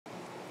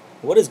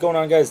What is going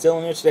on, guys?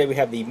 Dylan here. Today we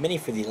have the mini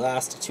for the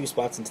last two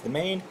spots into the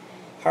main.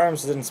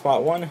 Harms is in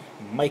spot 1.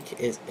 Mike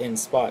is in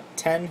spot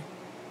 10.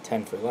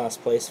 10 for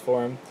last place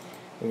for him.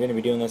 We're going to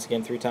be doing this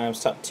again 3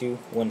 times. Top 2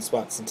 win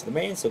spots into the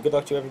main. So good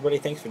luck to everybody.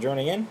 Thanks for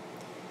joining in.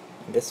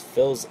 And this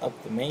fills up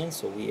the main,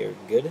 so we are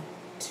good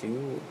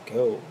to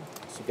go.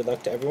 So good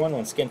luck to everyone.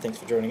 Once again, thanks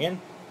for joining in.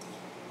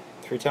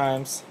 3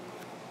 times.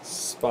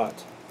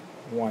 Spot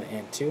 1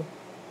 and 2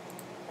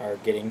 are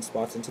getting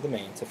spots into the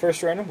main. So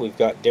first random, we've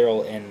got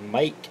Daryl and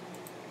Mike.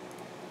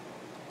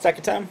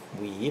 Second time,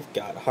 we've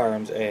got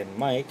Harms and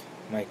Mike.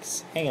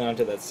 Mike's hanging on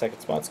to that second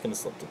spot. It's going to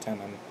slip to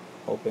 10, I'm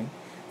hoping.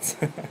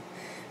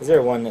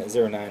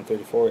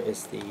 010934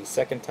 is the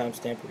second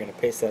timestamp. We're going to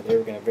paste that there.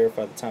 We're going to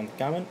verify the time of the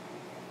comment.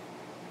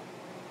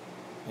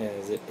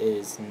 As it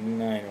is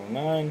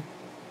 9:09.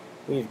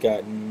 We've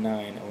got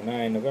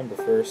 9:09, November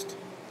 1st.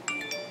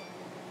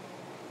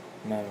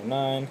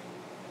 9:09.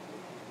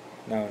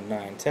 Now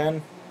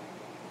 9:10.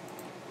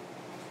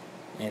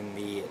 And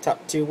the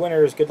top 2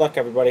 winners, good luck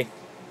everybody.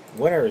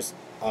 Winners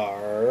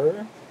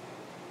are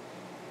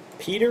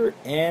Peter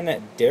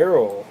and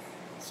Daryl.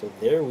 So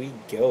there we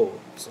go.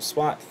 So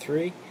spot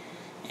 3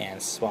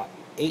 and spot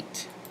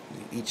 8,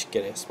 you each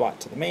get a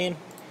spot to the main.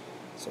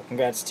 So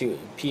congrats to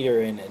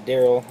Peter and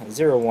Daryl.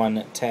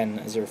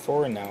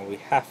 011004. Now we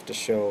have to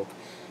show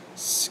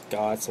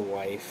Scott's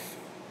wife.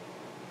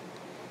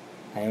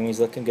 Naomi's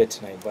looking good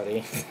tonight,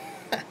 buddy.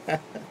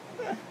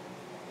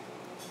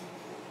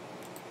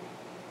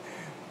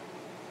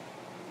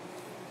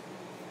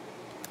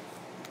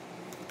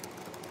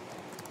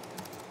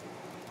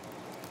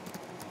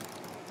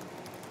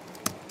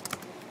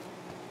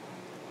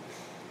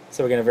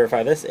 So we're going to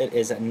verify this. It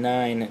is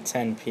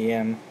 9:10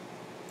 p.m.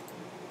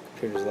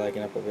 Computer's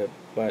lagging up a bit,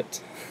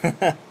 but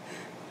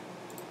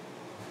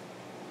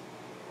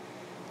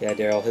yeah,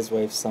 Daryl, his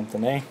wife's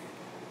something, eh?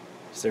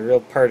 She's a real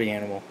party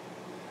animal.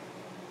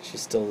 She's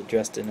still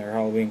dressed in her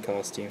Halloween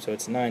costume, so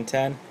it's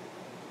 9:10.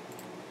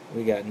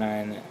 We got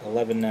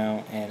 9:11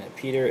 now, and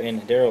Peter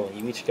and Daryl,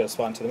 you each got a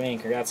spot into the main.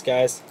 Congrats,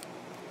 guys.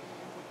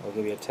 I'll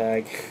give you a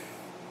tag.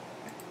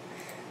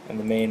 And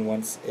the main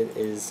once it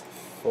is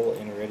full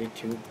and ready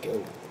to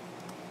go.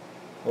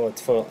 Well,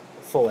 it's full.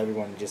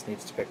 Everyone just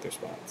needs to pick their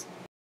spots.